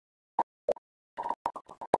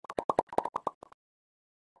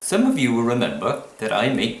some of you will remember that I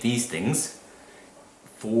make these things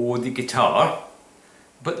for the guitar.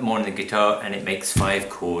 Put them on the guitar and it makes 5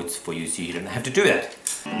 chords for you, so you don't have to do that.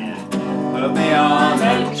 Put me on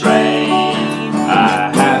a train,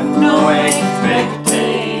 I have no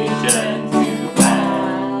expectation to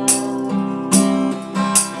pass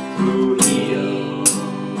through here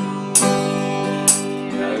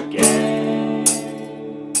again.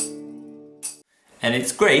 And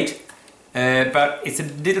it's great, but it's a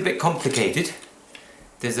little bit complicated.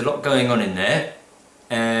 There's a lot going on in there,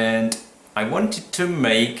 and I wanted to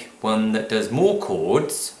make one that does more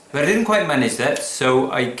chords, but I didn't quite manage that, so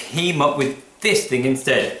I came up with this thing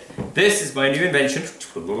instead. This is my new invention.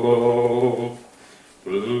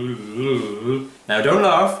 Now don't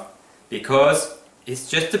laugh, because it's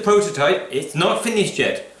just a prototype, it's not finished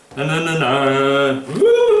yet. Na, na, na, na.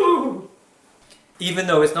 Even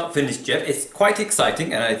though it's not finished yet, it's quite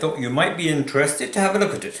exciting, and I thought you might be interested to have a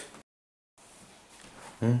look at it.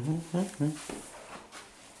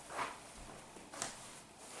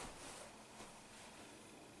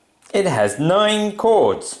 It has 9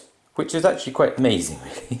 chords, which is actually quite amazing,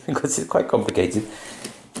 really, because it's quite complicated.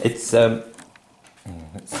 It's let's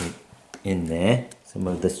see, in there, some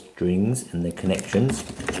of the strings and the connections.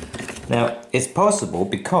 Now, it's possible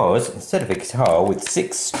because instead of a guitar with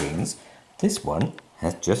 6 strings, this one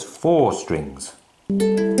has just 4 strings.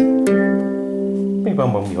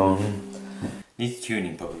 Needs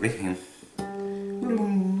tuning probably.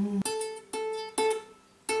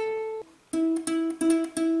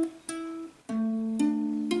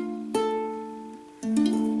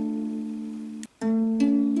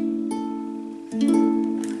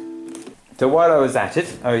 So while I was at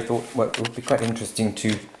it, I thought, well, it would be quite interesting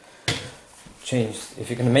to change. If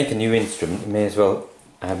you're going to make a new instrument, you may as well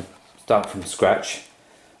start from scratch.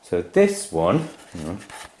 So this one, hang on,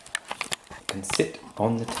 can sit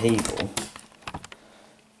on the table,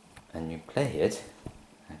 and you play it. I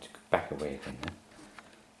have to go back away again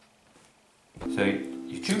now. So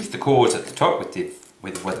you choose the chords at the top with the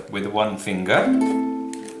one finger,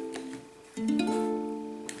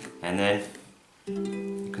 and then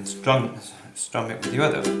you can strum it with the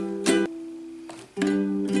other.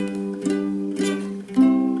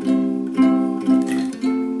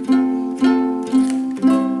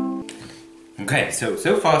 Okay,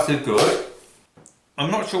 so far so good. I'm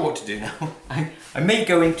not sure what to do now. I may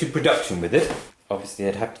go into production with it. Obviously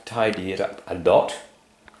I'd have to tidy it up a lot,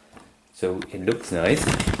 so it looks nice.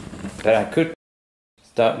 But I could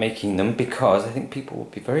start making them, because I think people will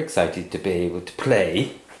be very excited to be able to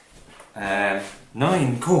play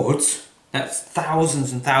 9 chords. That's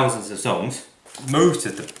thousands and thousands of songs. Most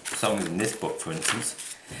of the songs in this book, for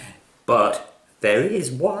instance. But there is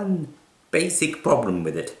one basic problem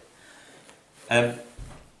with it. It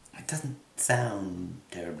doesn't sound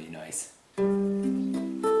terribly nice.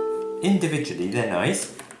 Individually they're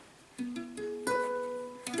nice,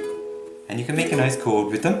 and you can make a nice chord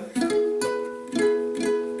with them.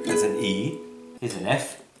 There's an E, here's an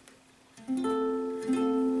F.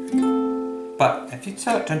 But if you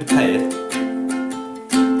start trying to play it,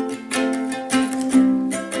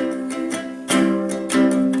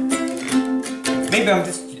 maybe I'm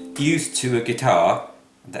just used to a guitar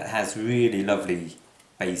that has really lovely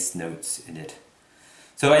bass notes in it.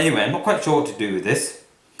 So anyway, I'm not quite sure what to do with this.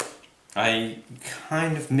 I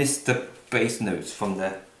kind of missed the bass notes from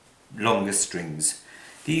the longer strings.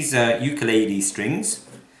 These are ukulele strings,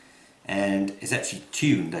 and it's actually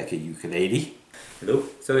tuned like a ukulele. Hello?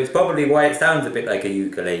 So it's probably why it sounds a bit like a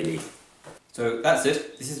ukulele. So that's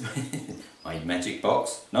it. This is my magic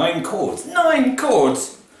box. 9 chords. 9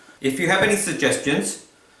 chords! If you have any suggestions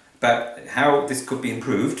about how this could be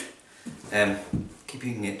improved,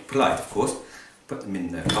 keeping it polite of course, put them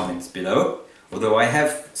in the comments below. Although I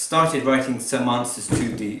have started writing some answers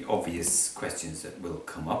to the obvious questions that will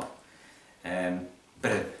come up.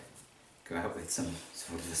 Better go out with some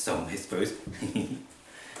sort of a song, I suppose.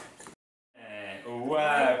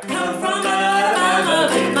 Come from